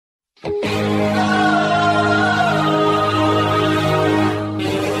Into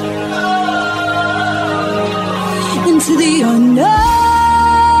the unknown,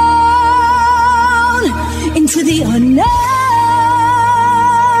 into the unknown,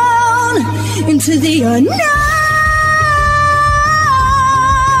 into the unknown.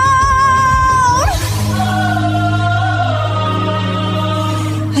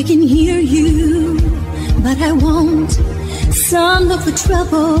 I can hear you, but I won't. Some look for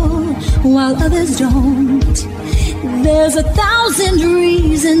trouble while others don't. There's 1,000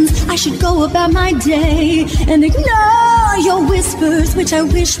 reasons I should go about my day and ignore your whispers, which I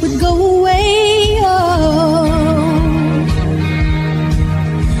wish would go away. Oh.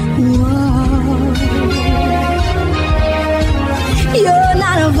 Whoa. You're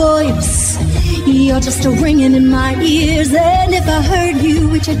not a voice, you're just a ringing in my ears. And if I heard you,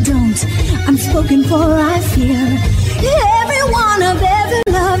 which I don't, I'm spoken for, I fear. Everyone I've ever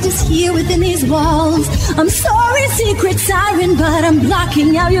loved is here within these walls. I'm sorry, secret siren, but I'm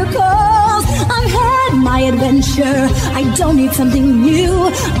blocking out your calls. I've had my adventure, I don't need something new.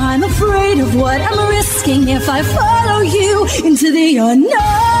 I'm afraid of what I'm risking if I follow you into the unknown,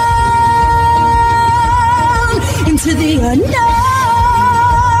 into the unknown,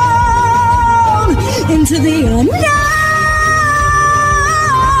 into the unknown.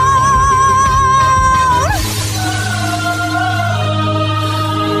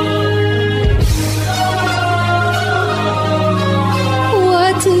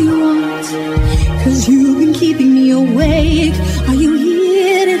 Cause you've been keeping me awake. Are you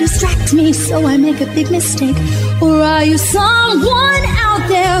here to distract me so I make a big mistake? Or are you someone out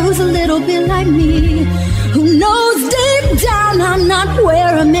there who's a little bit like me, who knows deep down I'm not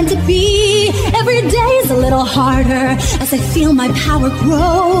where I'm meant to be? Every day's a little harder as I feel my power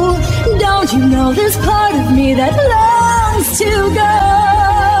grow. Don't you know there's part of me that longs to go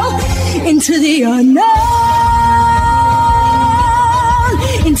into the unknown,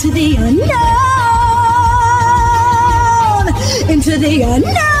 into the unknown, into the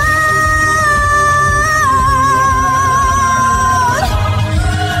unknown.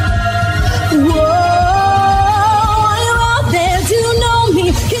 Whoa, are you out there? Do you know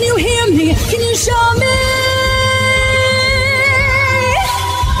me? Can you hear me? Can you show me?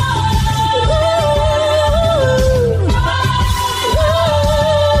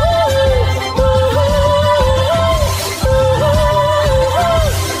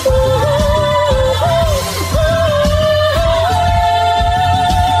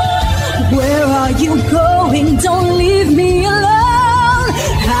 Don't leave me alone.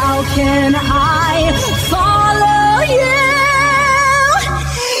 How can I follow you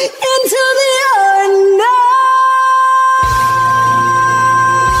into the unknown?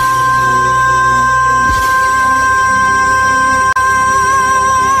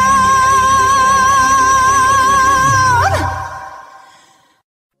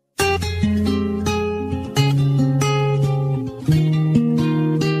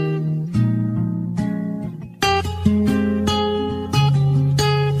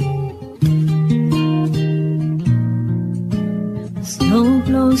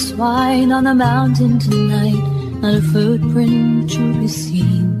 Wide on the mountain tonight, not a footprint to be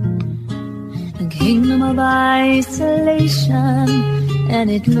seen. A kingdom of isolation,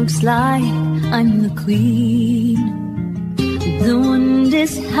 and it looks like I'm the queen. The wind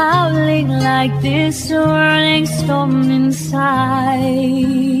is howling like this swirling storm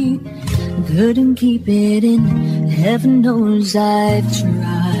inside. Couldn't keep it in, heaven knows I've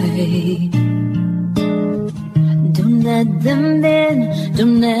tried. Don't let them in,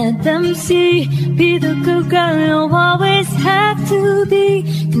 don't let them see. Be the good girl you always have to be.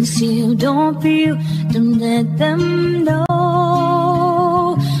 Conceal, don't feel, don't let them know.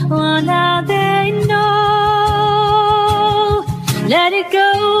 Oh, now they know. Let it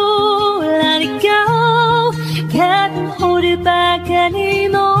go, let it go. Can't hold it back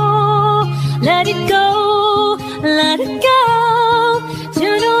anymore. Let it go, let it go.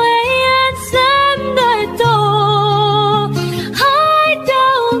 Turn away and slam the door.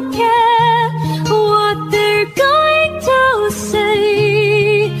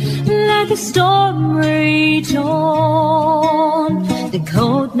 The storm rage on. The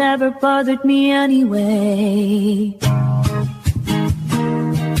cold never bothered me anyway.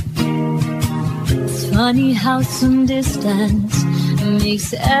 It's funny how some distance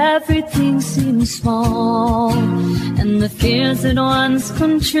makes everything seem small, and the fears that once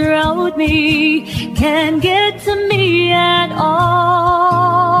controlled me can't get to me at all.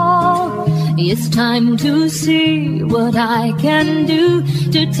 It's time to see what I can do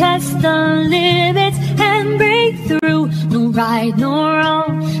to test the limits and break through. No right, no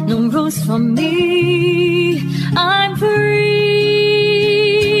wrong, no rules for me. I'm free.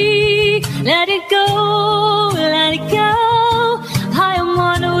 Let it go, let it go. I am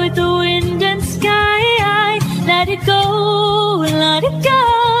one with the wind and sky. Let it go, let it go.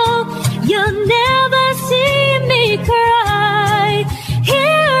 You'll never see me cry.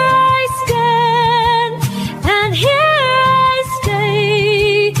 Here I stand, and here I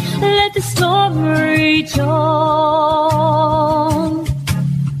stay. Let the storm rage on.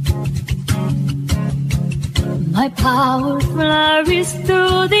 My power flurries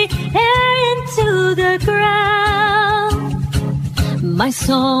through the air into the ground. My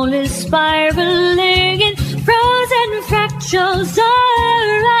soul is spiraling in frozen fractals all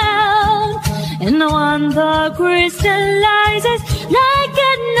around. And one the crystallizes like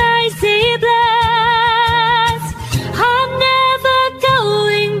an icy blast. I'm never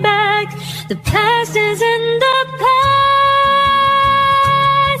going back. The past is in the past.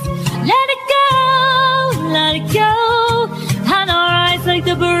 Let it go, let it go. And our eyes like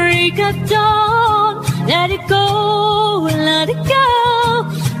the break of dawn. Let it go, let it go.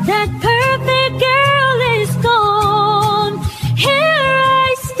 That perfect girl is gone. Here I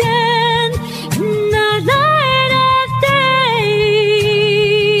stand, the light of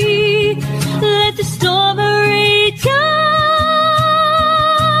day. Let the storm rage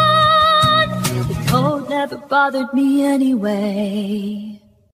on. The cold never bothered me anyway.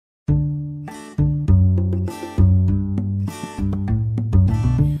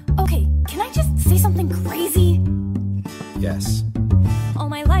 Okay, can I just say something crazy? Yes. All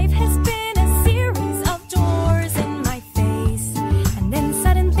my life has been a series of doors in my face, and then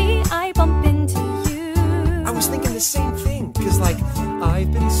suddenly I bump into you. I was thinking the same thing, cause like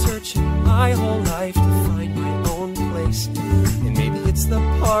I've been searching my whole life to find my own place. And maybe it's the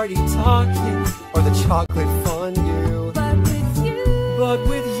party talking or the chocolate fondue. But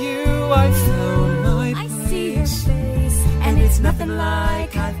with you I found my place. I see your face, and it's nothing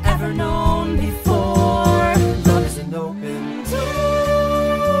like I've ever known before. Love is an open door.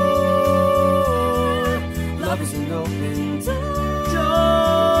 Love is an open door.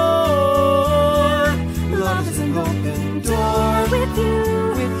 Love is an open door. With you,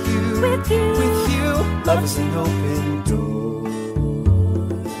 With you, with you, with you. Love is an open door.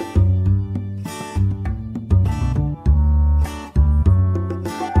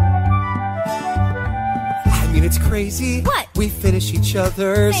 I mean, it's crazy. What? We finish each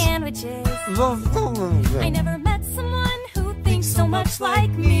other's sandwiches. I never met someone who thinks so much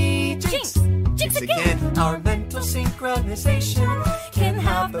like me. Jinx! Jinx again! Our mental synchronization can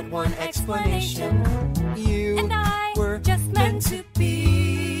have but one explanation. You And I were just meant to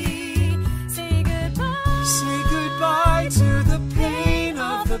be. Say goodbye. Say goodbye to the pain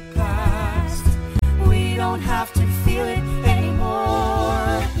of the past. We don't have to feel it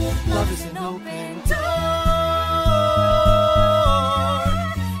anymore. Love is an open door.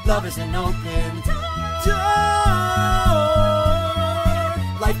 Love is an open door.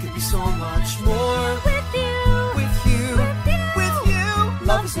 Life could be so much more With you, with you, with you.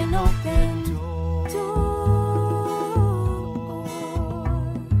 Love is an open door.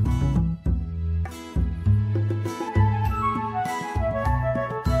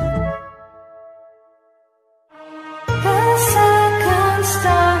 The second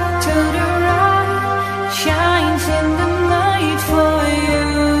star to the right shines in the night for you,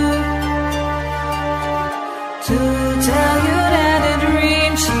 to tell you that the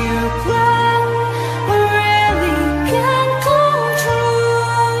dreams you plan really can come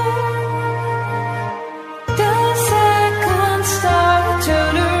true.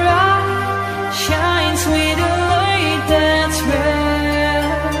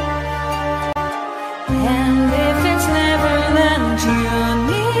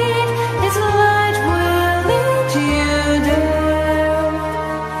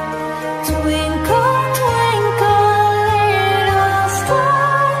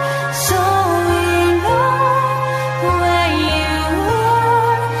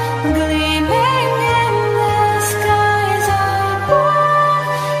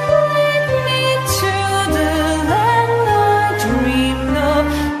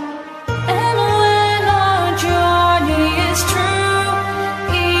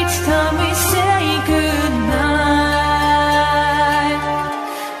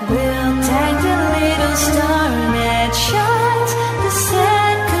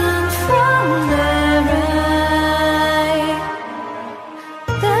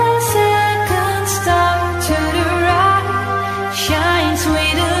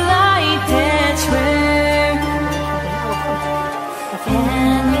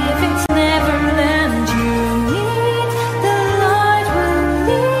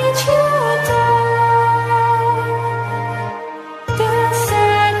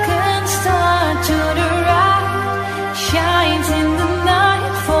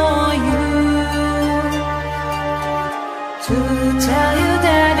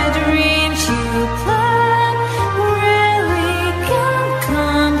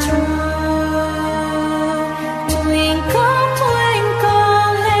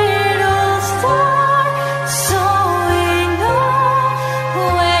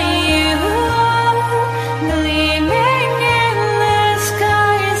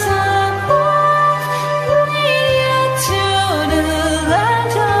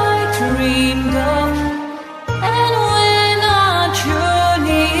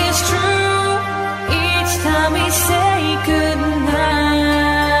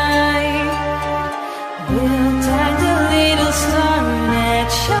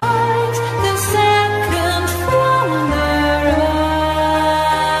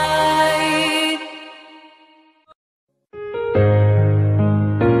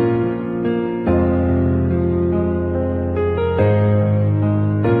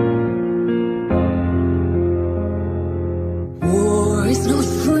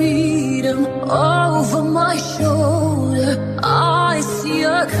 him over my shoulder, I see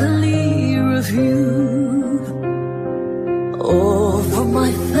a clearer view. Over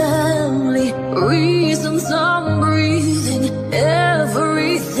my family, reasons I'm breathing,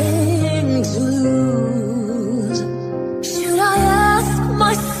 everything to lose. Should I ask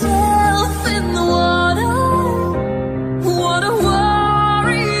myself in the water what a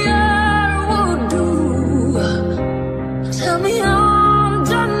warrior would do? Tell me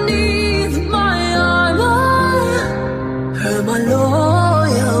underneath my armor, am I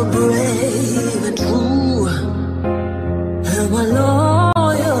loyal, brave and true? Am I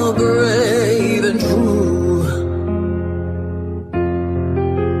loyal, brave and true?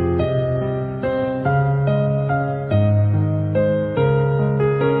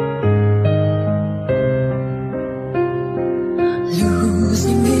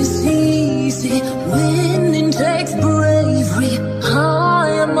 Losing is easy, winning takes bravery. I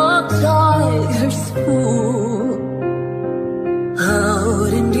am a tiger's fool.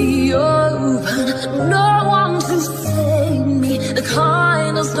 Out in the open, no one to save me. The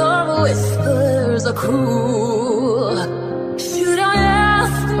kindest of whispers are cruel. Should I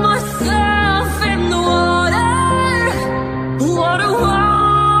ask myself in the water what a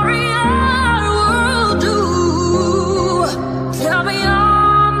warrior will do? Tell me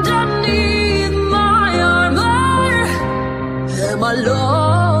underneath my armor, am I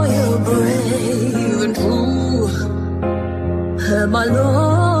loyal, brave and true? Am I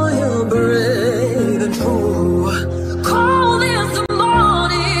loyal, brave and true? Cold is the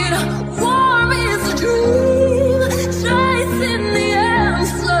morning, warm is the dream, chasing the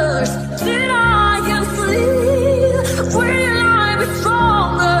answers till I can sleep. Will I be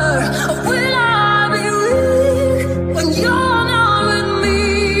stronger, or will I be weak when you're not with me?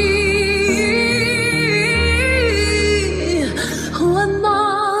 Who am I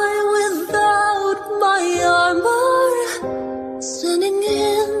without my armor, standing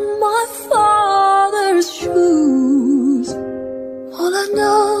in my father's shoes? All I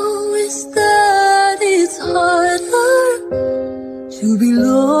know is that it's harder to be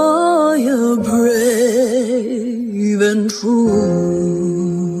loyal, brave and true.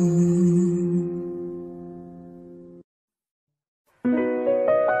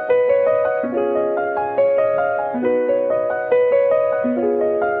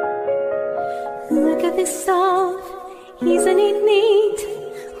 Look at this dog, isn't it neat?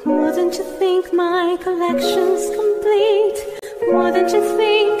 Wouldn't you think my collection's complete? Wouldn't you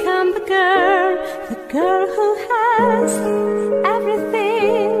think I'm the girl who has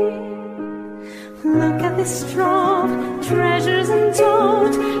everything? Look at this trove, treasures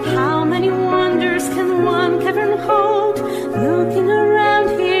untold. How many wonders can one cavern hold? Looking around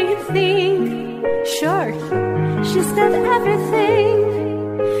here you think, sure, she's got everything.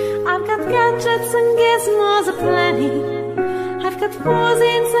 I've got gadgets and gizmos aplenty. I've got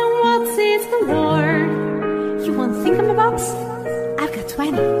posins and what's-its galore. You won't think I'm a box? I've got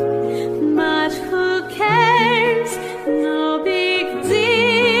 20. But who cares? No big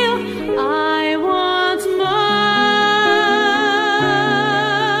deal. I want more.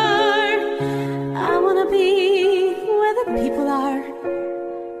 I wanna be where the people are.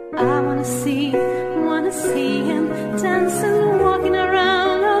 I wanna see him dancing, walking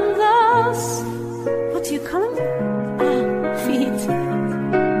around on those, what do you call them? Feet.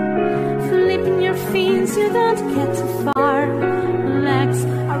 Flipping your fins, you don't get too far. Legs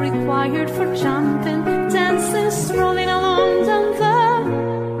are required for jumping, dancing, strolling along down the,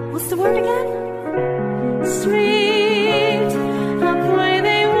 what's the word again? Street. Up where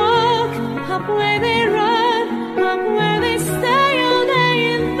they walk, up where they run, up where they stay all day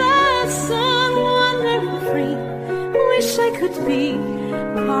in the sun, wandering free. Wish I could be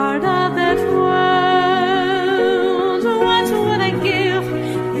part of that world. What would I give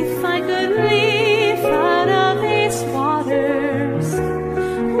if I could live out of these waters?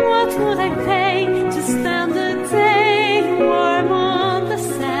 What would I pay to spend a day warm on the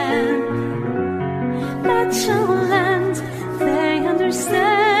sand? That shall land, they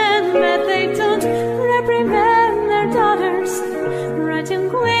understand, but they don't reprimand their daughters. Right young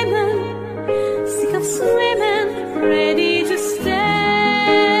women, sick of swimming, ready to stand.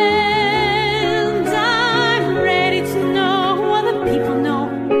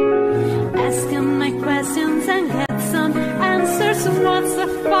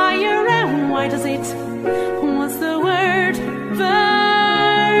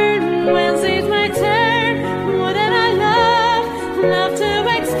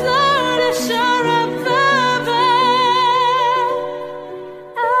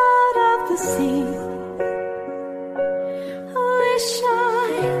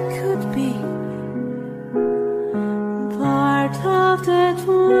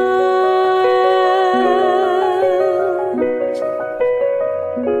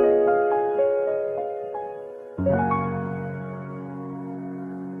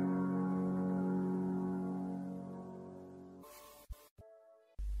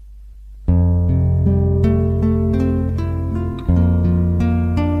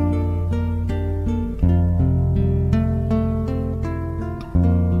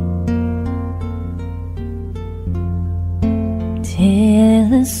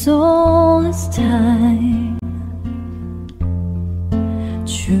 Tailess all this time,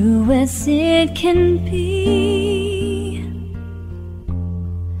 true as it can be.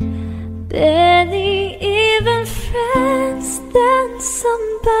 Barely even friends, then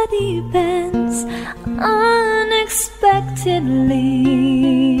somebody bends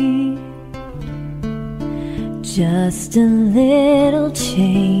unexpectedly. Just a little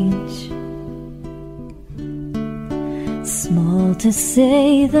change, small to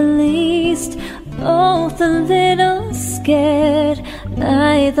say the least, both a little scared,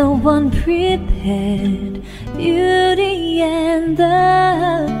 neither one prepared. Beauty and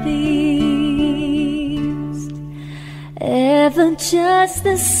the Beast, ever just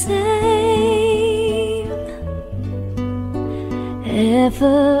the same,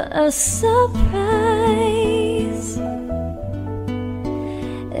 ever a surprise,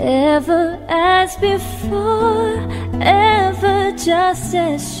 ever as before, ever just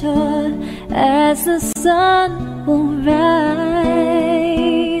as sure as the sun will rise.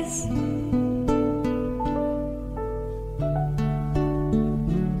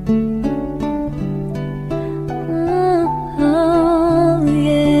 Oh,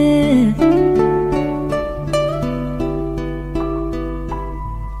 yeah.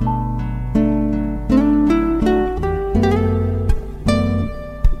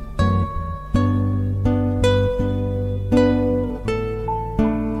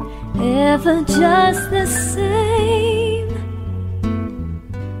 Ever just the same,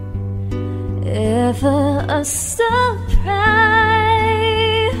 ever a surprise,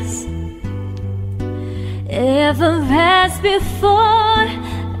 ever as before,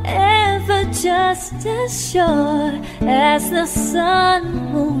 ever just as sure as the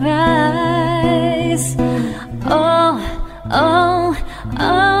sun will rise. Oh, oh,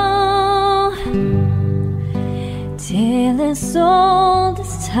 oh, tailess all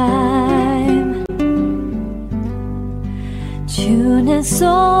this time, tune as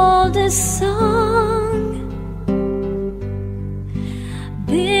old as song,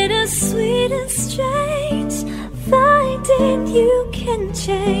 bittersweet and strange, finding you can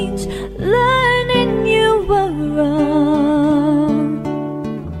change, learning you were wrong,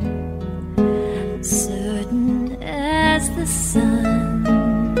 certain as the sun,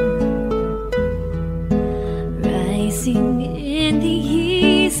 rising in the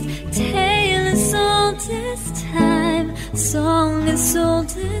east, tale as old as time, song as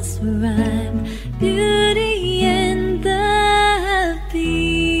old as rhyme, beauty and the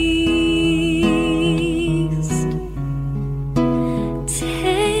Beast,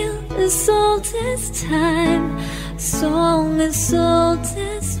 tale as old as time, song as old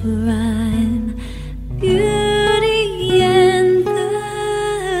as rhyme, beauty and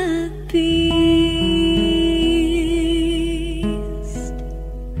the Beast.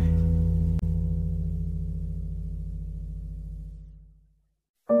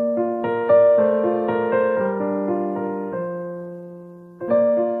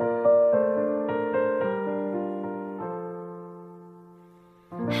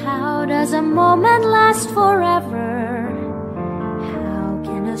 How does a moment last forever? How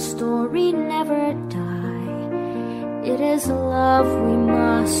can a story never die? It is love we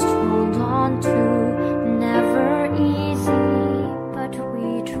must hold on to, never easy, but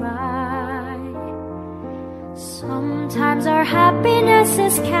we try. Sometimes our happiness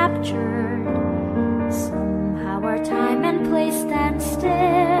is captured, somehow our time and place stand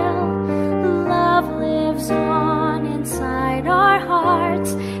still. Love lives on inside our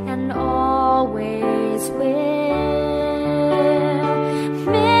hearts and always will.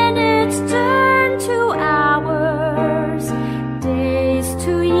 Minutes turn to hours, days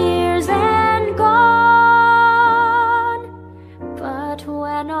to years and gone. But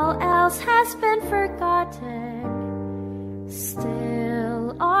when all else has been forgotten,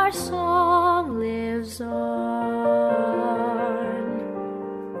 still our song lives on.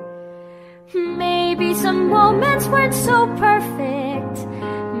 Maybe some moments weren't so perfect,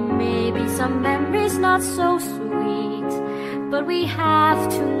 maybe some memories not so sweet, but we have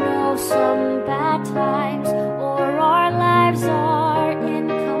to know some bad times or our lives are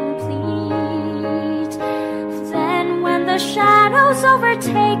incomplete. Then when the shadows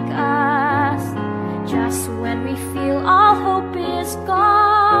overtake us, just when we feel all hope is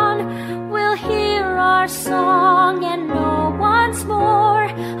gone, we'll hear our song and know once more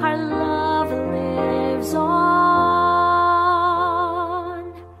our love lives on.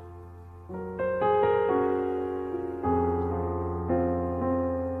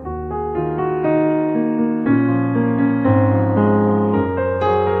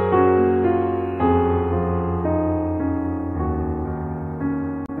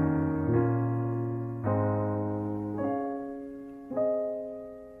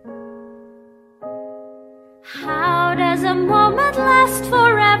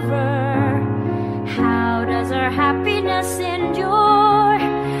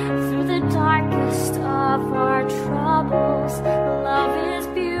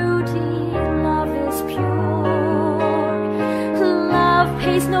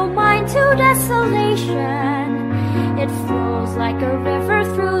 pays no mind to desolation. It flows like a river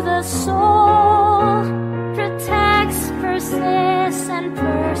through the soul, protects, persists, and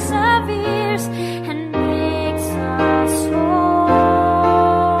perseveres, and makes us whole.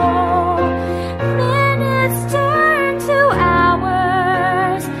 Minutes turn to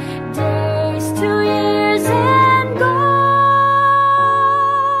hours, days to years and gone.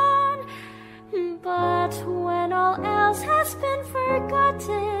 But when all else has been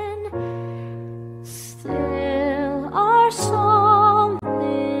forgotten, still our song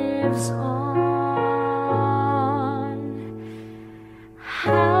lives on.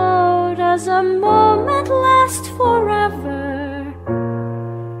 How does a moment last forever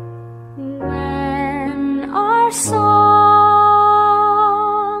when our song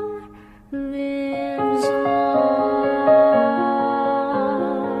lives on?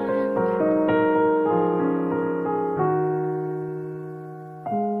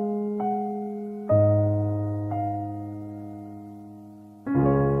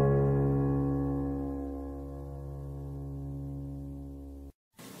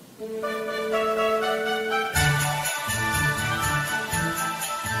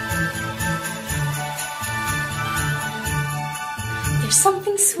 There's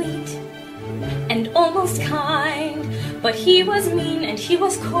something sweet and almost kind, but he was mean and he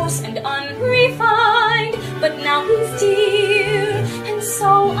was coarse and unrefined. But now he's dear and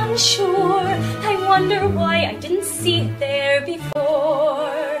so unsure. I wonder why I didn't see it there before.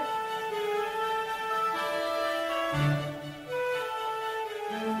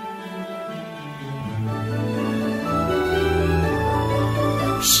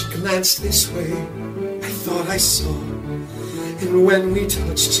 She glanced this way, I thought I saw. And when we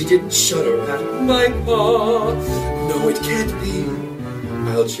touched, she didn't shudder at my paw. No, it can't be,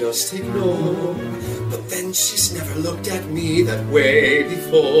 I'll just ignore. But then she's never looked at me that way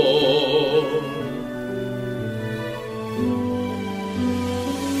before.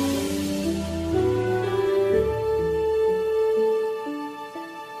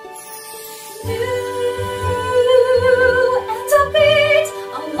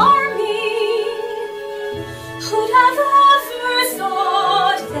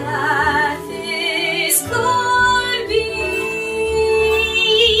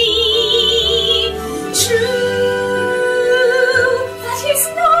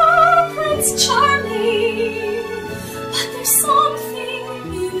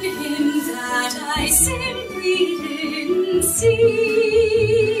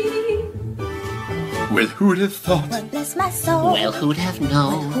 Well, who'd have thought? Well, bless my soul. Well, who'd have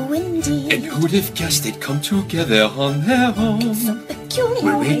known? Who indeed? And who'd have guessed they'd come together on their own? So peculiar.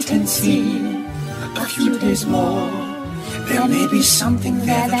 We'll wait and see a few days more. There may be something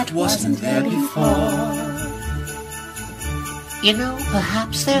there that wasn't there before. You know,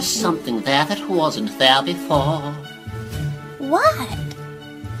 perhaps there's something there that wasn't there before. What?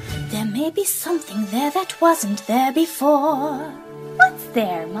 There may be something there that wasn't there before. What's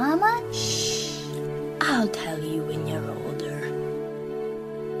there, Mama? Shh. I'll tell you when you're older.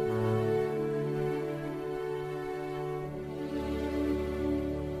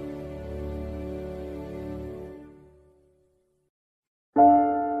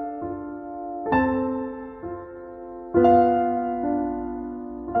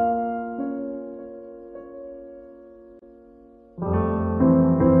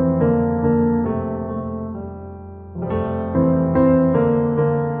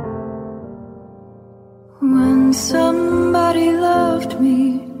 When somebody loved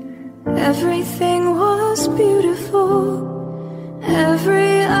me, everything was beautiful.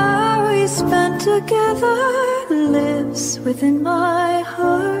 Every hour we spent together lives within my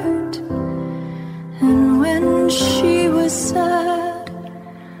heart. And when she was sad,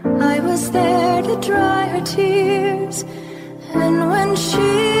 I was there to dry her tears. And when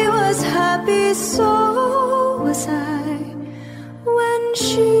she was happy, so was I. When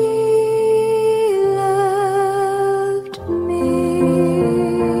she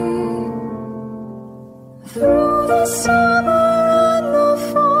through the summer and the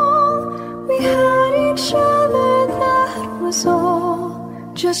fall, we had each other, that was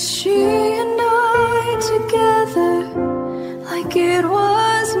all. Just she and I together, like it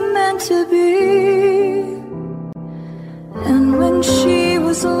was meant to be. And when she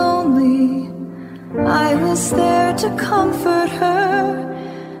was lonely, I was there to comfort her.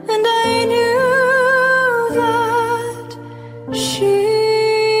 And I knew that she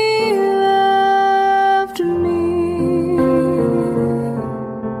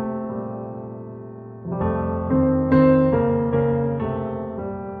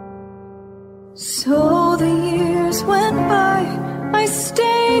so the years went by, I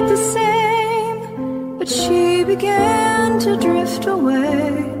stayed began to drift away.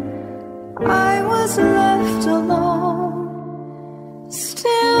 I was left alone.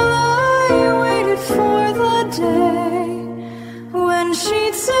 Still I waited for the day when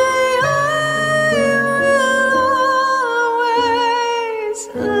she'd say, I will always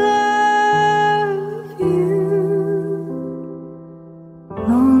love you.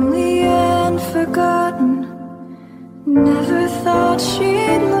 Lonely and forgotten, never thought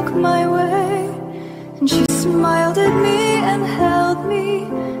she'd look my way. And she smiled at me and held me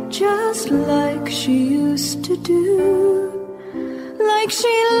just like she used to do. Like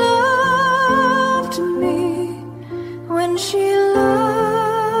she loved me when she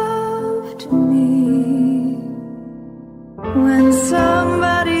loved me. When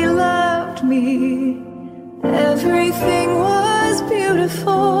somebody loved me, everything was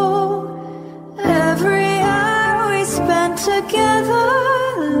beautiful. Every hour we spent together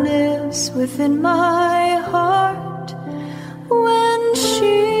lives within my heart. When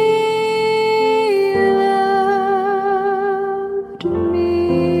she loved me.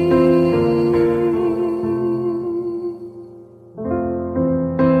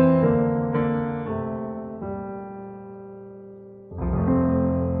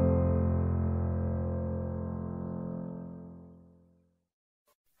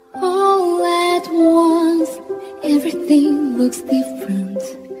 All at once, everything looks different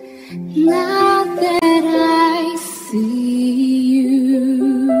now that I see you.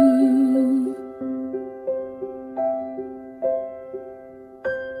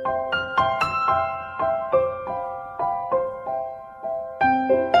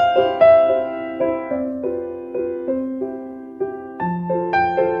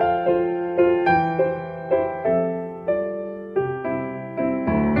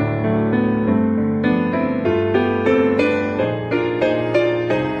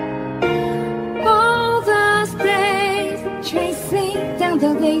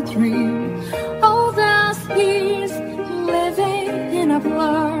 The daydream, all those years living in a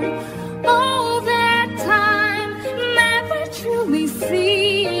blur, all that time never truly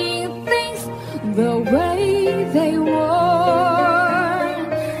seeing things the way they were.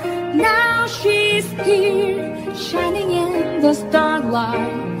 Now she's here, shining in the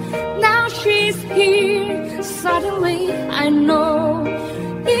starlight. Now she's here, suddenly I know.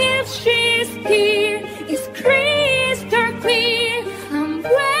 If she's here, it's crystal clear.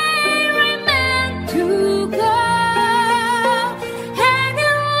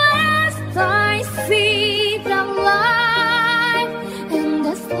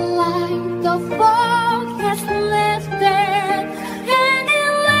 The fog has lifted, and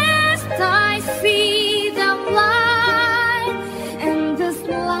at last I see the light. And this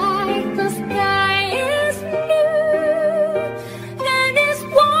light, the sky is blue, and it's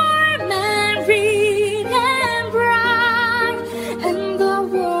warm and green and bright, and the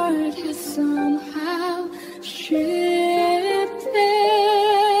world has somehow shifted.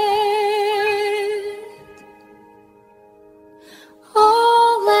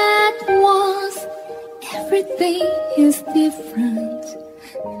 All at once, everything is different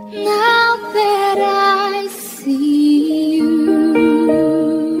now that I see you.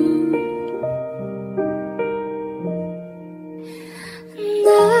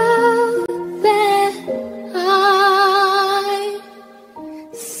 Now that I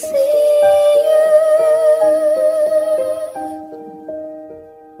see you.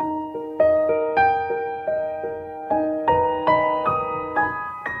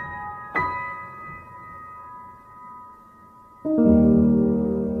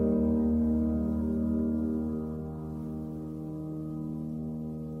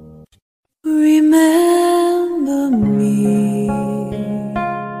 Remember me,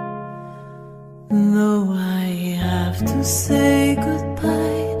 though I have to say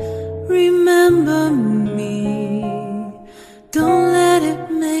goodbye. Remember me, don't let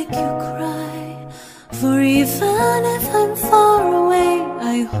it make you cry. For even if I'm far away,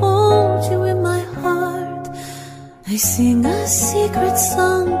 I hold you in my heart. I sing a secret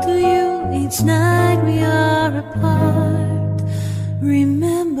song to you each night we are apart.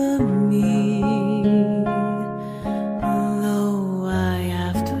 Remember me, though I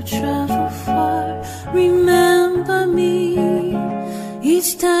have to travel far. Remember me,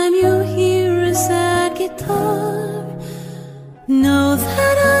 each time you hear a sad guitar. Know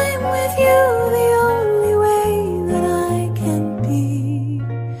that I'm with you the only way that I can be,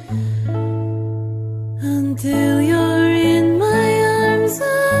 until you're in my arms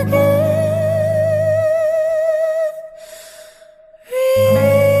again.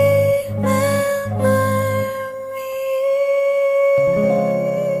 Remember me.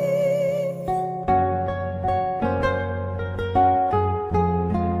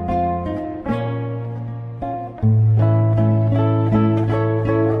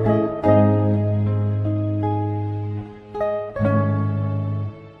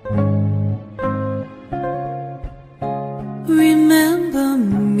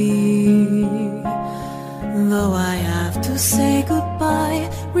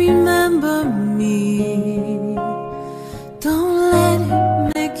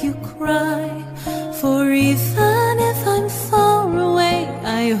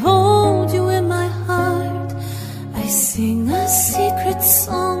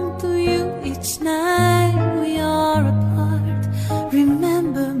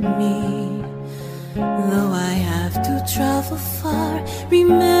 afar,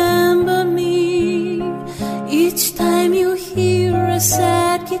 remember me. Each time you hear a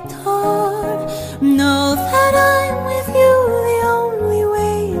sad guitar, know that I'm with you the only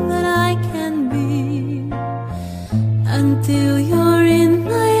way that I can be, until you're in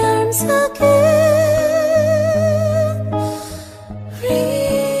my arms again.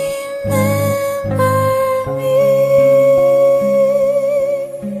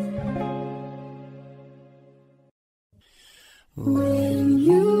 When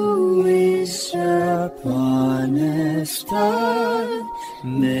you wish upon a star,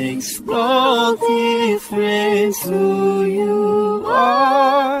 makes no difference who you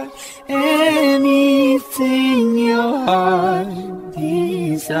are. Anything your heart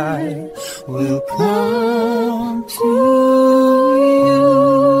desires will come to you.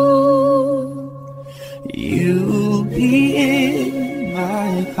 You'll be in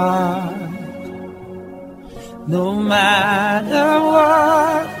my heart, no matter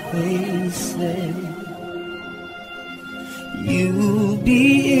what they say. You'll be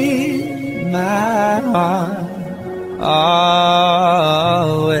in my heart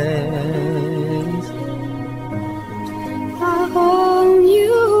always. I hold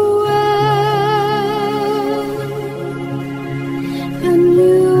you up, a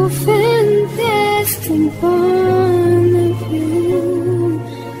new fantastic point of view.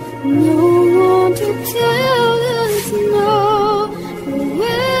 No one to tell us no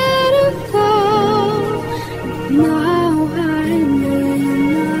where to go. Now I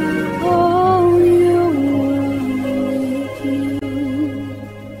hold you with you.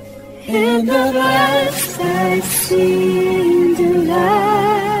 And at last I see the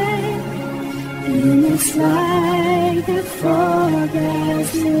light, and it's like the fog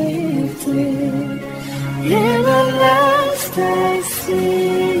has lifted. And at last I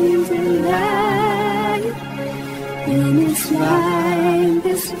see the light, and it's like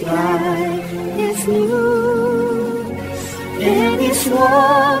the sky is new, and it's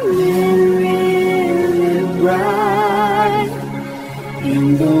warm and really bright, and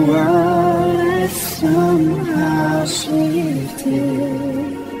the world has somehow shifted.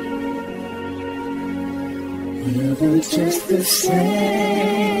 Never just the same,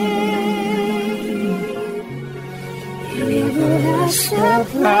 never as surprised,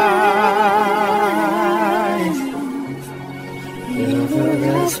 never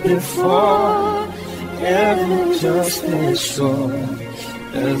as before, ever just as sure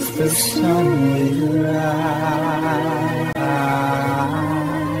as the sun will rise.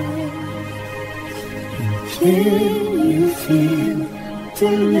 And can you feel the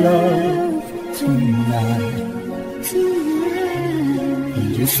love tonight? And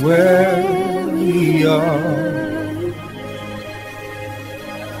just where we are,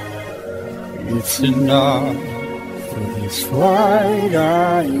 it's enough for this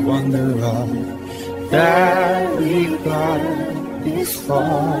wide-eyed wanderer that we've got this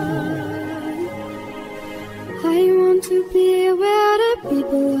far. I want to be where the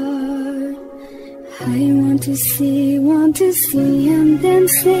people are. I want to see and then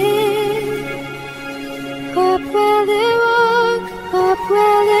sing. Up where they walk, up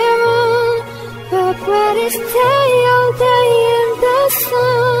where they run, up where they stay all day in the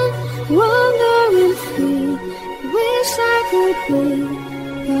sun. Wandering free, wish I could be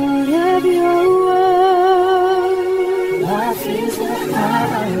part of your world. Life is a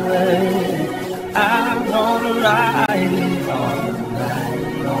highway, I'm gonna ride it all night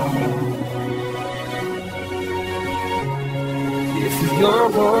long. If you're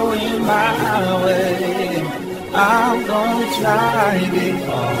going my way, I'm gonna drive it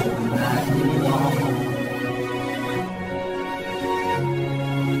all night long.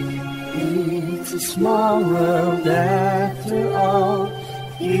 It's a small world after all.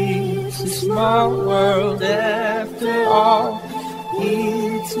 It's a small world after all.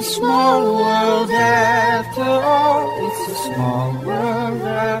 It's a small world after all. It's a small world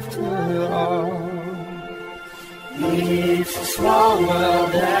after all. It's a small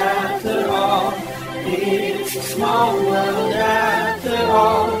world after all. It's a small world after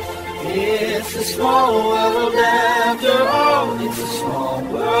all. It's a small world after all. It's a small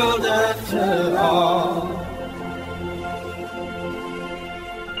world after all.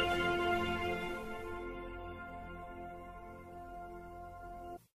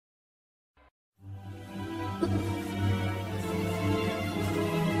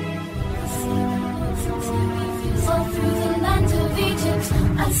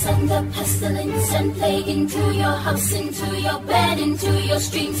 Send the pestilence and plague into your house, into your bed, into your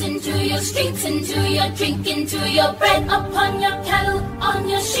streams, into your streets, into your drink, into your bread, upon your cattle, on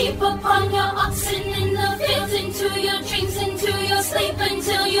your sheep, upon your oxen in the fields, into your dreams,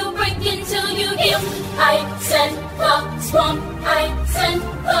 I sent the swamp, I sent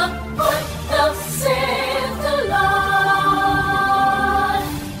the boy, they'll save the Lord.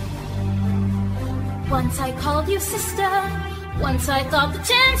 Once I called you sister, once I thought the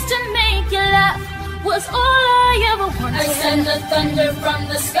chance to make you laugh was all I ever wanted. I send the thunder from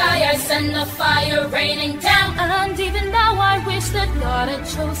the sky, I send the fire raining down. And even now I wish that God had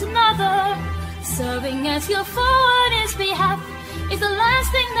chosen another. Serving as your foe on his behalf is the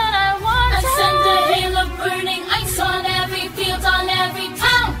last thing that I want. I send a hail of burning ice on every field, on every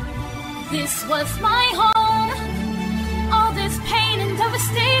town. This was my home. All this pain and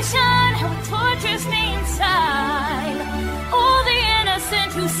devastation, how it tortures me inside. All the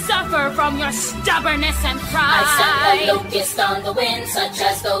innocent who suffer from your stubbornness and pride. I send a locust on the wind, such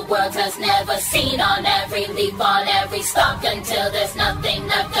as the world has never seen. On every leaf, on every stalk, until there's nothing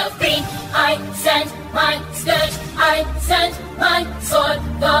left of green. I sent my scourge, I sent my sword,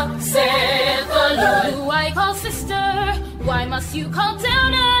 the save the Lord. Who I call sister, why must you call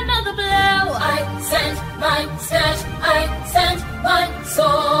down another blow? I sent my scourge, I sent my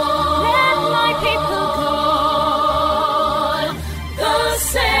sword. Let my people go, the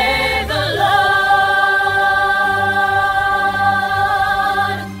save the Lord.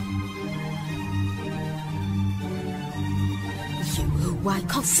 You who I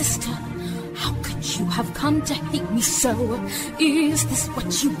call sister, how could you have come to hate me so? Is this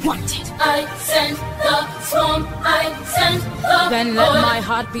what you wanted? I sent the swamp, I sent the Then let my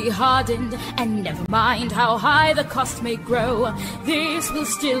heart be hardened, and never mind how high the cost may grow. This will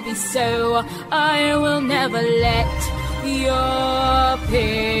still be so. I will never let your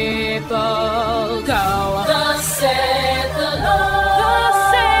people go. Thus saith the Lord. Thus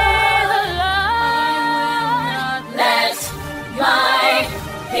saith the Lord. Let my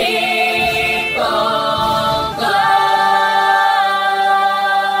people go.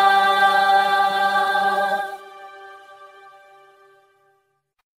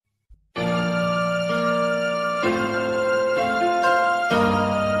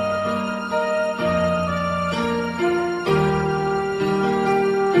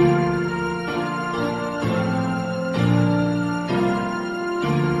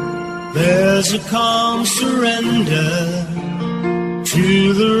 There's a calm surrender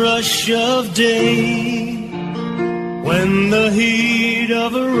to the rush of day, when the heat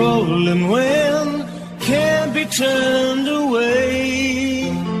of a rolling wind can't be turned away.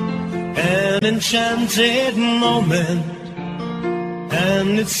 An enchanted moment,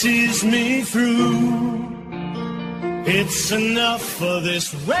 and it sees me through. It's enough for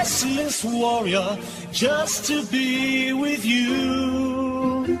this restless warrior just to be with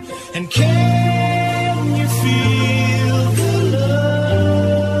you. And can you feel the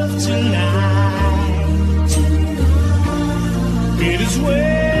love tonight? It is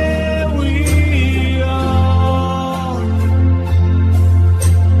where we are.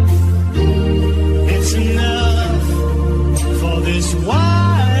 It's enough for this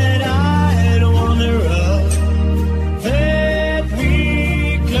wide-eyed wanderer that we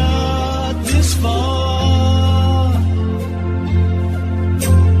got this far.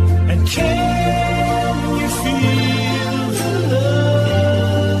 Can you feel the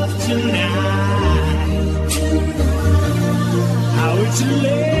love tonight? How it's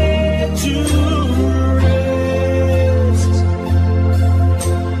laid to rest.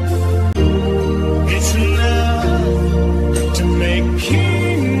 It's enough to make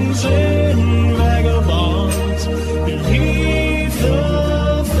kings and vagabonds believe the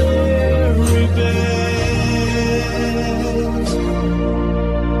very best.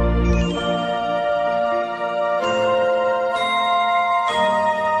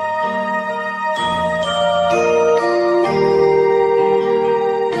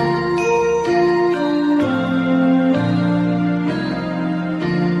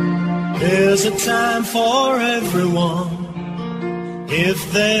 There's a time for everyone, if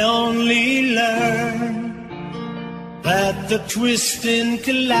they only learn that the twisting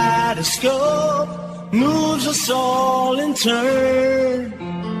kaleidoscope moves us all in turn.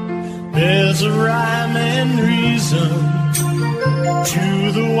 There's a rhyme and reason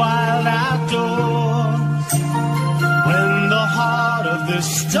to the wild outdoors, when the heart of this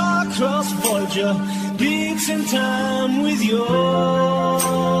star-crossed Voyager beats in time with yours.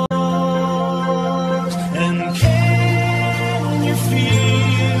 And can you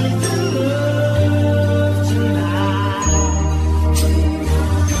feel the love tonight?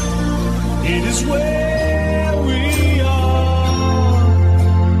 It is where we are.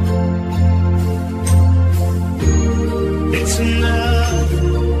 It's enough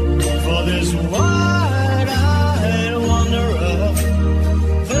for this wide-eyed wanderer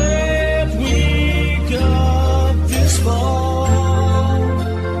that we got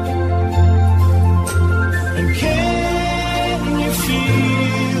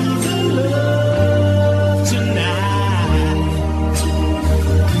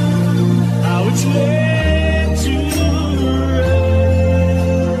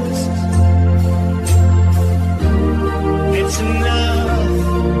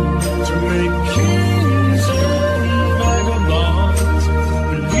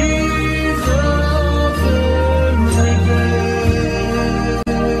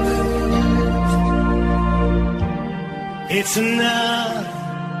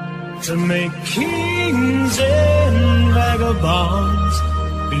to make kings and vagabonds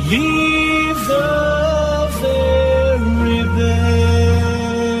believe the very best.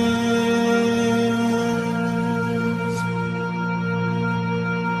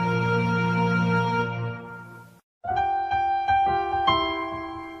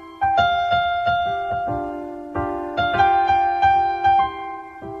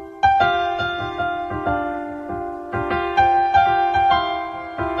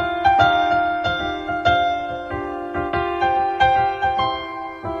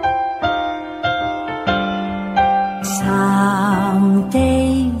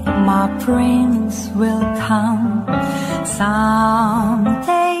 Prince will come.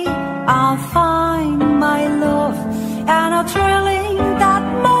 Someday I'll find my love, and how thrilling that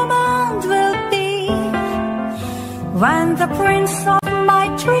moment will be when the prince of my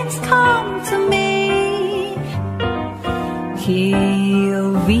dreams come to me.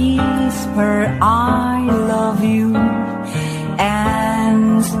 He'll whisper, I love you,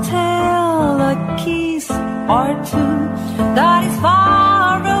 and tell a kiss or two that is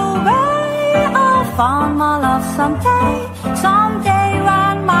far away. I'll find my love someday, someday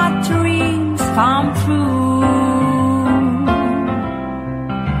when my dreams come true.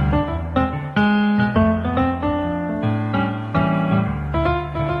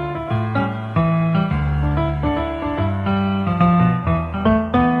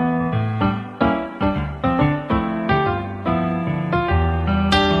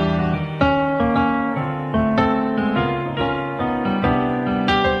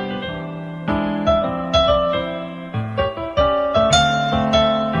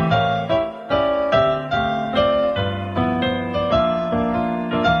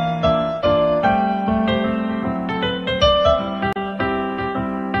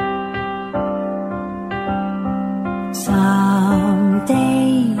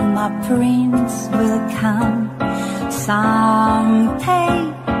 Someday my prince will come. Someday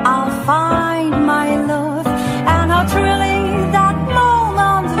I'll find my love, and how thrilling that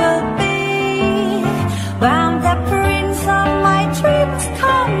moment will be when the prince of my dreams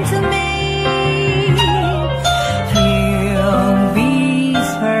come to me. He'll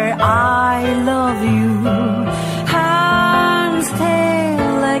whisper, I love you, and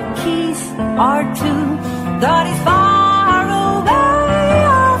steal a kiss or two that is far away.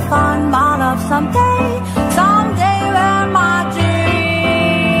 I'll find my love someday, someday when my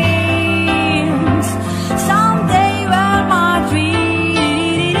dreams, someday when my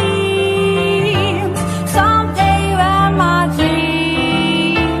dreams, someday when my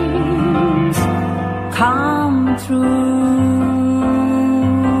dreams come true.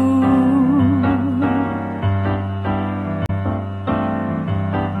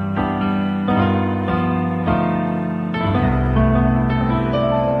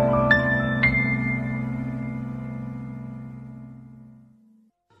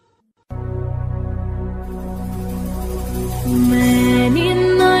 Many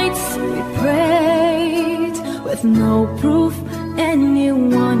nights we prayed with no proof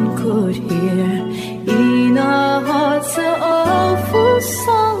anyone could hear. In our hearts an awful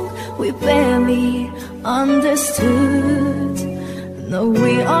song we barely understood. No,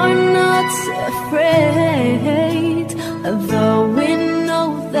 we are not afraid, although we know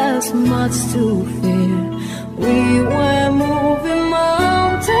there's much to fear. We were moving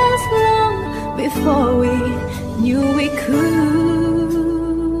mountains long before we knew we could.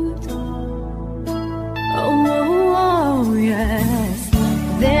 Oh, yes,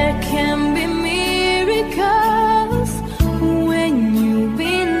 there can be miracles when you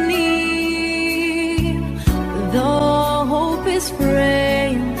believe. Though hope is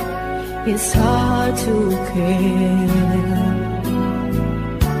frail, it's hard to kill.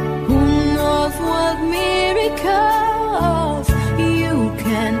 Who knows what miracles you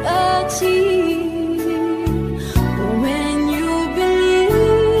can achieve?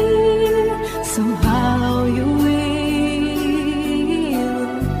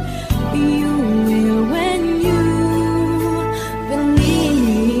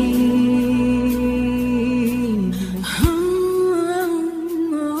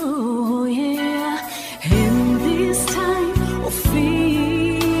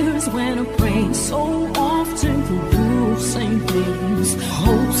 So often to do the same things.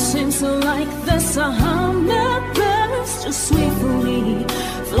 Hope seems like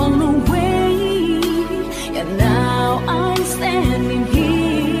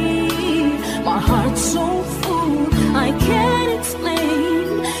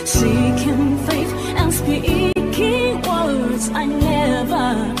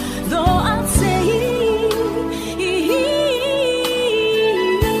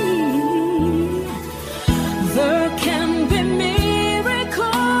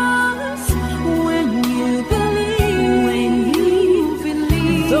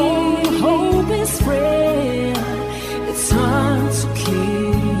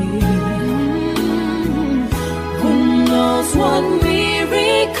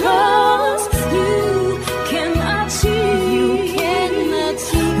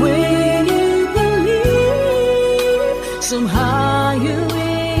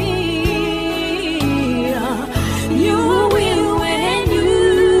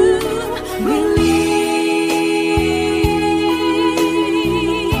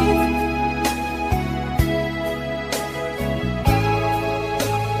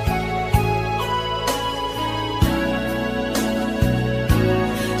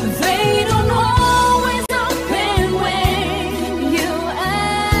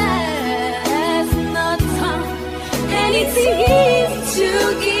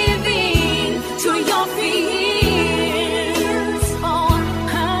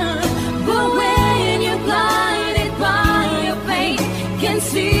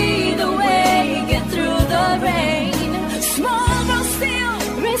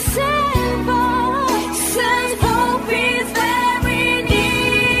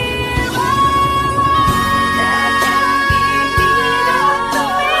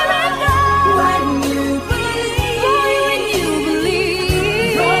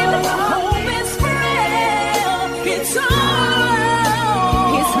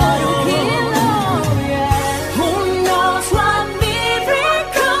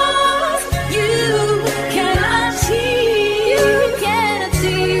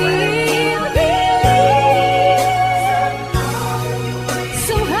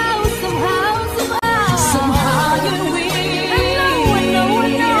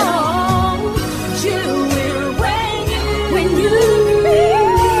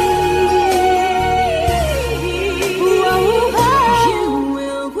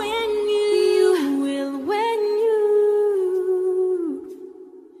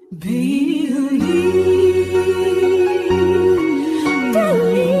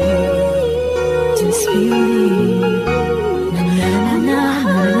believe. Na na na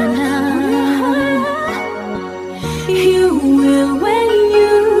na na na. You will when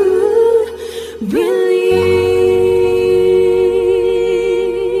you believe.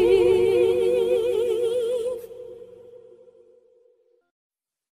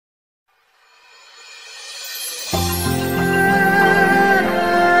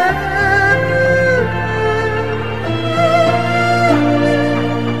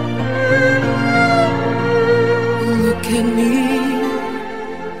 Look at me.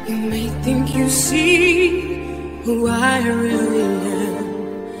 You may think you see who I really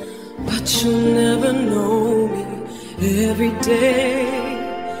am, but you'll never know me. Every day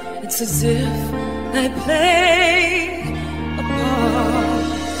it's as if I play a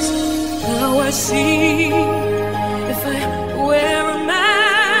part. Now I see, if I wear a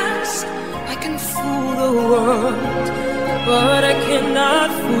mask, I can fool the world, but I cannot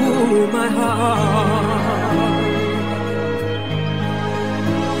fool my heart.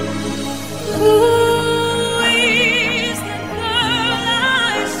 Who is the girl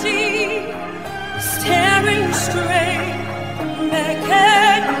I see staring straight back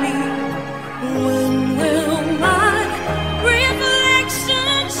at me? When will my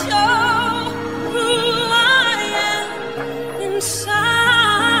reflection show who I am inside?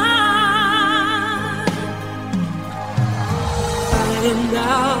 I am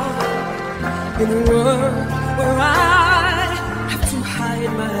now in a world where I have to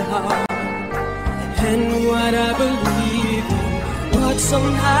hide my heart and what I believe in, but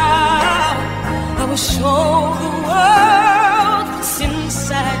somehow I will show the world what's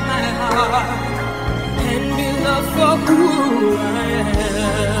inside my heart and be loved for who I am.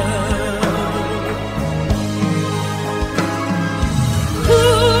 Who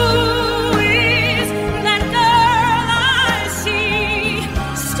is that girl I see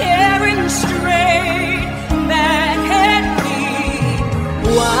staring straight back at me?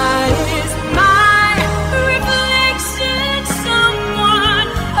 Why is my reflection someone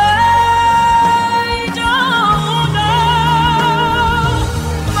I don't know?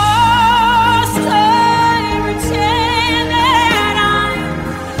 Must I pretend that I'm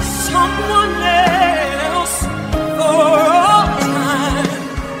someone else for all time?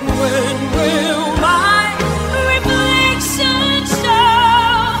 When will my reflection show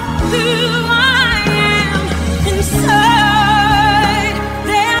who I am inside?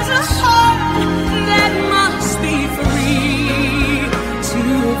 There's a heart that must be free to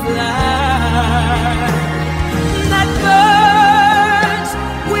fly, that burns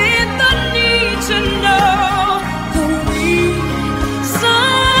with the need to know the reason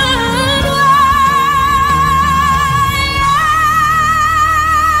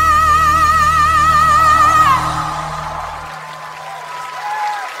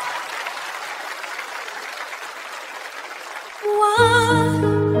why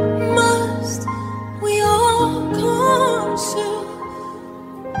must we all conceal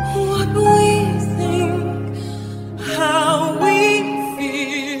what we think, how we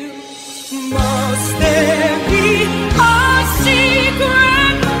feel? Must there be a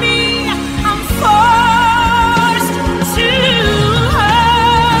secret me I'm forced to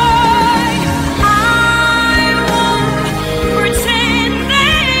hide? I won't pretend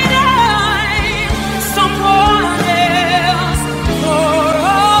that I'm someone else for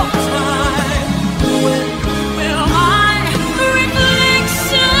all time. When will my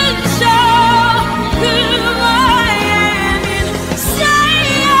reflection show who I am inside?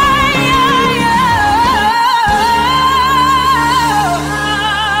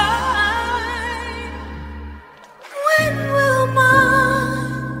 When will my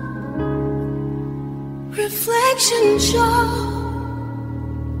reflection show?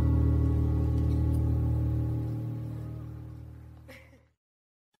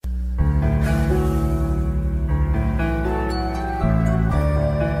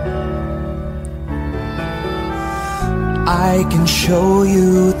 I can show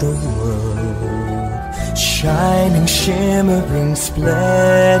you the world, shining, shimmering,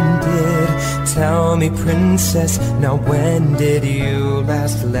 splendid. Tell me, princess, now when did you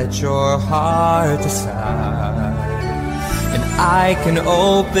last let your heart decide? And I can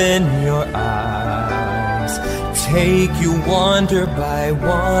open your eyes, take you wonder by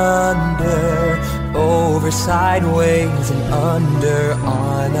wonder, over, sideways, and under,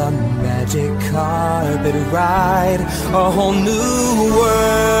 on a magic carpet ride. A whole new world,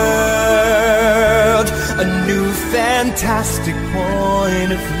 a new fantastic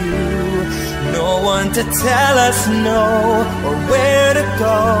point of view. No one to tell us no, or where to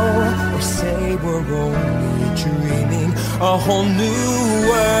go, or say we're only dreaming. A whole new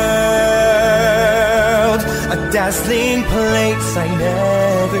world. dazzling place I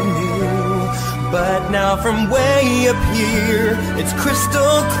never knew. But now from way up here, it's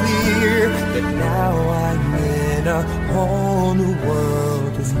crystal clear that now I'm in a whole new world.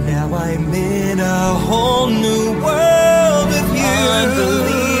 'Cause now I'm in a whole new world with you.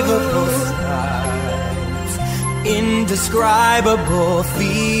 Unbelievable skies, indescribable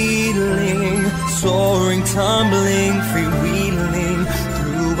feeling, soaring, tumbling, freewheeling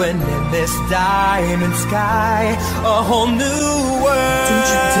through an endless diamond sky. A whole new world. Don't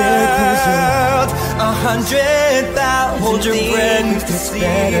you dare close your eyes. 100,000 hold your breath to see.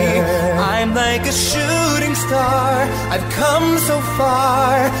 I'm like a shooting star. I've come so far.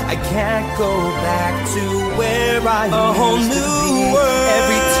 I can't go back to where I used to be. A whole new world.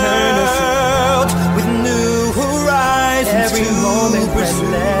 Every turn is a world with new horizons. Every moment and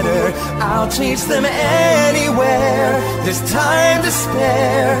letter, I'll chase them anywhere. There's time to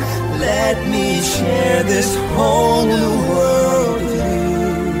spare. Let me share this whole new world with you.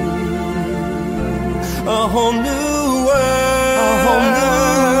 A whole new world. A whole new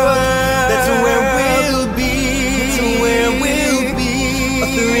world. That's where we'll be. That's where we'll be. A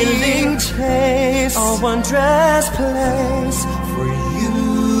thrilling chase. A wondrous place for you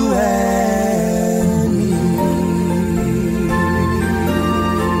and me.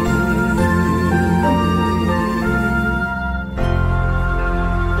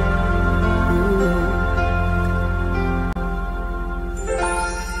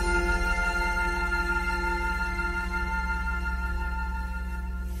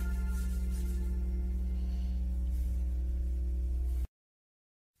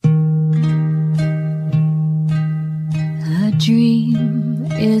 Dream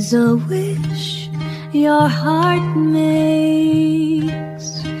is a wish your heart makes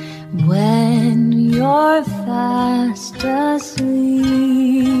when you're fast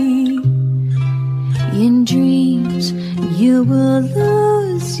asleep. In dreams you will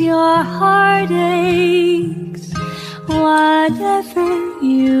lose your heartaches. Whatever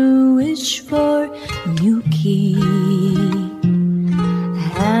you wish for, you keep.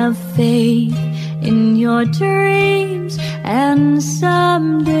 Have faith in your dreams, and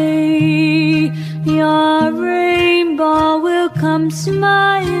someday your rainbow will come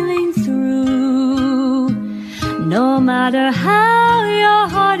smiling through. No matter how your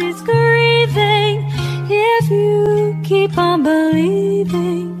heart is grieving, if you keep on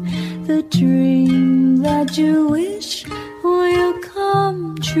believing, the dream that you wish will come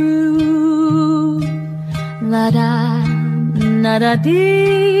true. La da, la da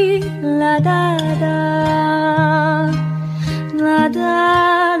dee, la da da. La da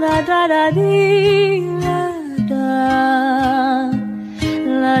la da da dee la da,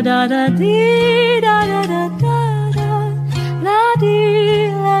 la da da dee da da da da da, la dee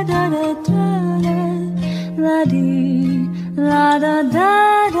la da da da da, la dee la da da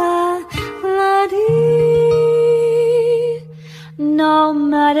da, la dee. No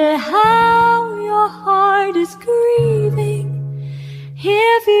matter how your heart is grieving,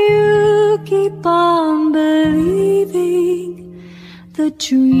 if you keep on believing, the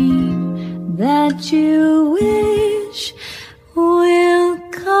dream that you wish will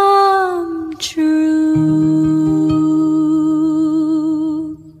come true.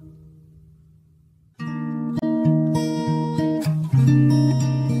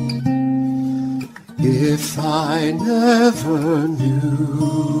 If I never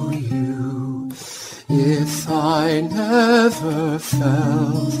knew you, if I never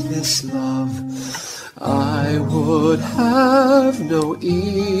felt this love, I would have no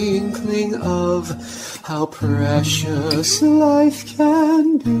inkling of how precious life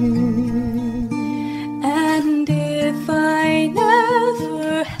can be. And if I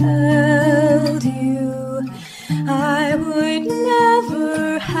never held you, I would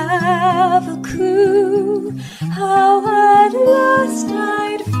never have a clue how at last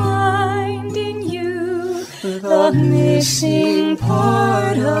I'd find in you the missing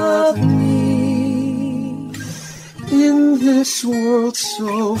part of me. In this world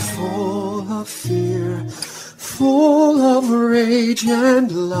so full of fear, full of rage and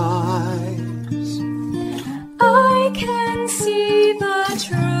lies, I can see the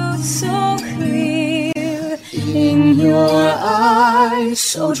truth so clear. In your eyes,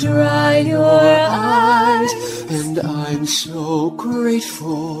 so dry your eyes, and I'm so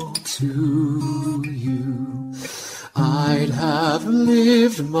grateful to you. I'd have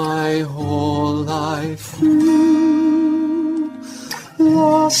lived my whole life through,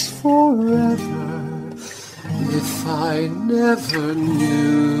 lost forever, if I never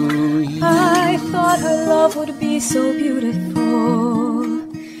knew you. I thought her love would be so beautiful,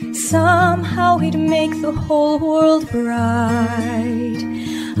 somehow he'd make the whole world bright.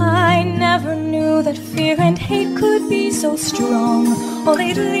 I never knew that fear and hate could be so strong. All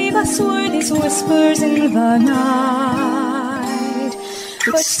they'd leave us were these whispers in the night.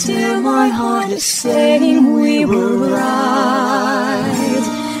 But still my heart is saying we were right.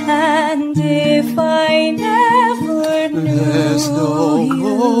 And if I never knew there's no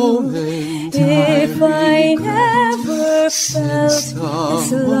moment if I never felt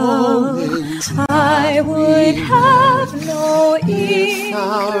this love, I would have no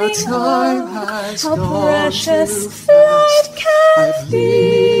inkling how precious light can be.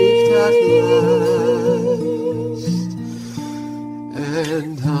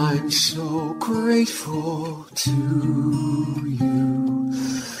 And I'm so grateful to you.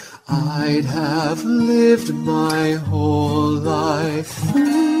 I'd have lived my whole life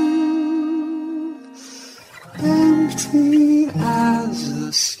through, empty as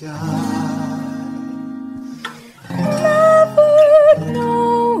the sky, never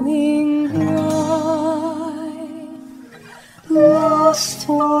knowing why, lost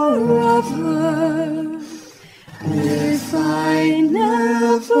forever. If I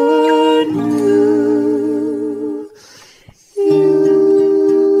never knew you.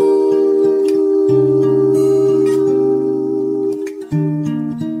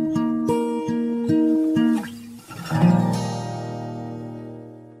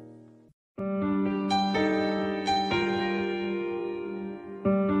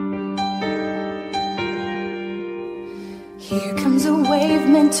 Here comes a wave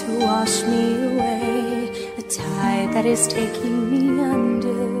meant to wash me away, a tide that is taking me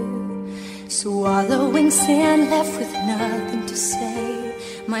under, swallowing sand, left with nothing to say,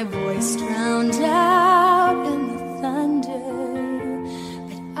 my voice drowned out in the thunder.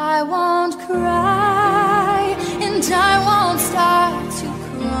 But I won't cry, and I won't start to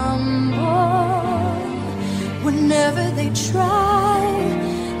crumble. Whenever they try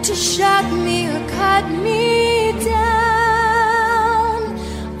to shut me or cut me down,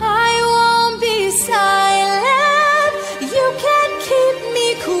 silent, you can't keep me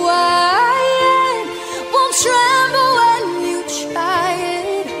quiet, won't tremble when you try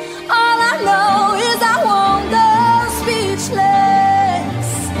it. All I know is I won't go speechless,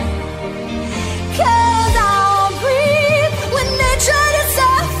 'cause I'll breathe when they try to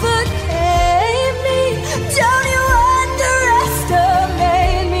suffocate me. Don't you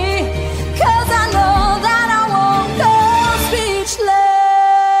underestimate me, 'cause I know that I won't go speechless.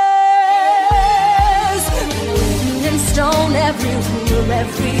 Stone, every rule,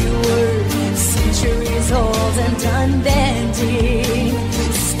 every word, centuries old and unbending.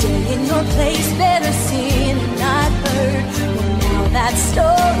 Stay in your place, better seen and not heard. Well, now that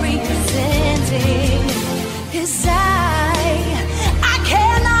story is ending. 'Cause I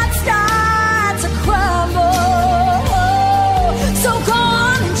cannot start to crumble. So go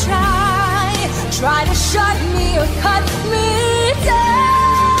on and try to shut me or cut me down.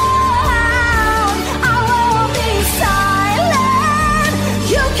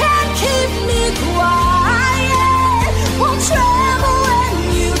 You can't keep me quiet, won't tremble when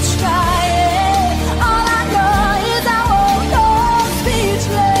you try it. All I know is I won't go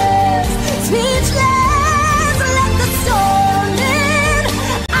speechless, speechless. Let the storm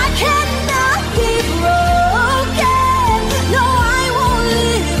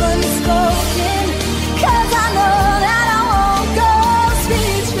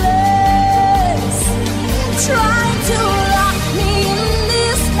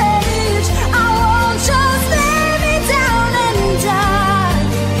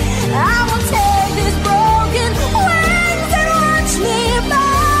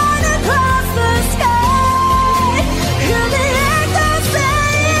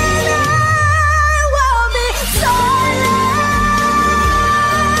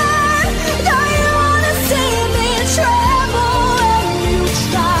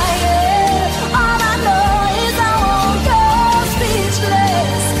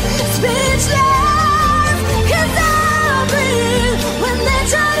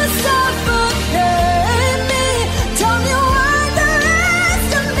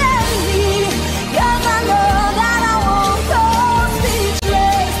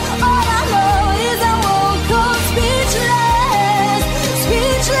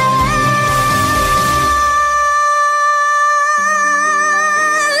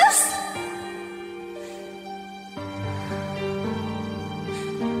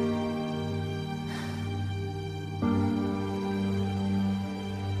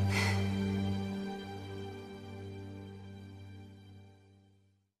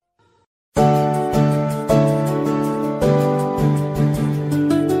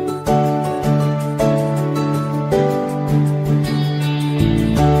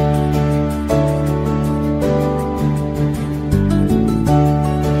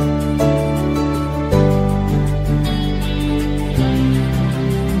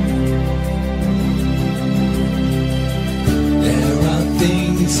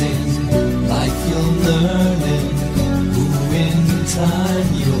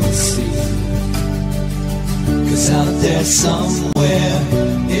somewhere,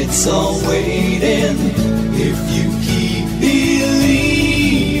 it's all waiting if you keep believing.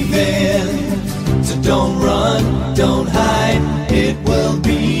 So don't run, don't hide, it will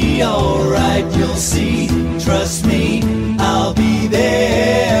be alright, you'll see. Trust me, I'll be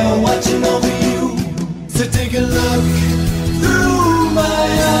there watching over you. So take a look through my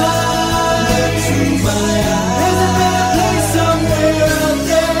eyes, through my eyes. There's a better place somewhere out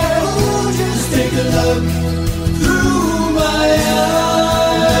there. Ooh, just take a look through my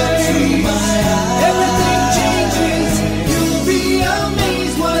eyes, through my eyes. Everything changes, you'll be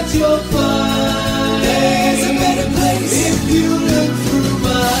amazed what you'll find. There's a better place if you look through my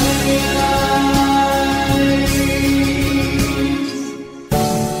eyes.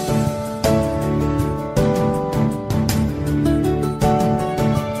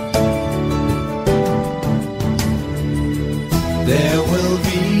 There will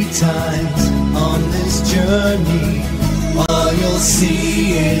be times on this journey all you'll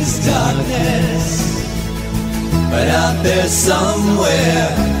see is darkness, but out there somewhere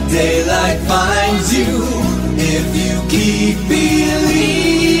daylight finds you if you keep believing.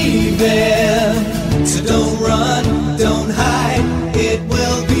 So don't run, don't hide, it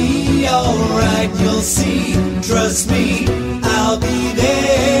will be alright, you'll see. Trust me,